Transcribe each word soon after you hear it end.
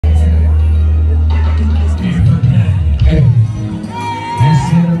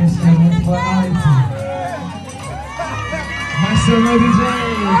meu DJ.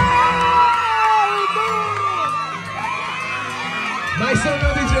 Mais som,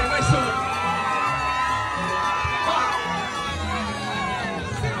 meu DJ, mais som.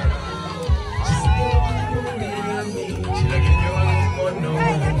 Tira que meu amor não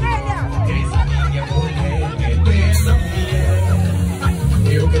és a minha mulher, és a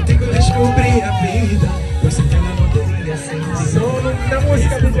minha. Eu contigo descobri a vida, pois sem ela não teria sentido. Som na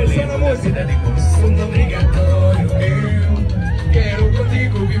música, DJ, som na música. De consumo obrigatório, eu quero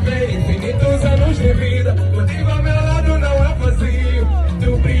contigo viver infinitos anos de vida. Contigo ao meu lado não há vazio.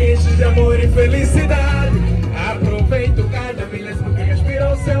 Tu preenches de amor e felicidade. Aproveito cada milésimo que respira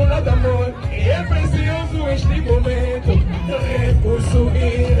ao seu lado, amor. E é precioso este momento, recurso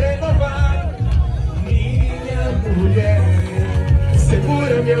irrenovável. Minha mulher,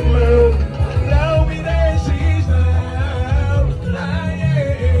 segura minha mão, não me deixes não.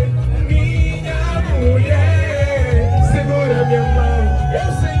 Ai, minha mulher, segura minha mão,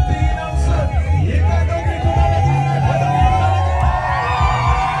 eu senti não só. E cada grito da alegria, cada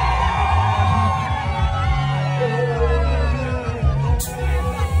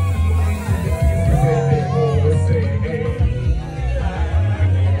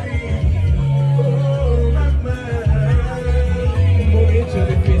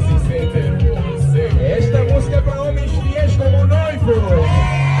esta música é para homens fiéis como noivo.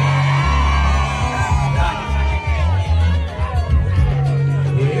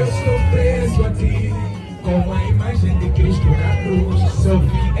 Eu estou preso a ti, como a imagem de Cristo na cruz. Só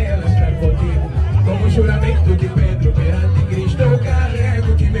vi ela estar contigo, como o juramento de Pedro perante Cristo. Eu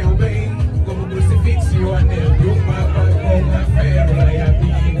carrego que meu bem, como o crucifixo e o anel de um papa, com a pérola e a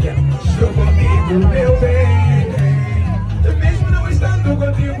Bíblia. Estou contigo, meu bem.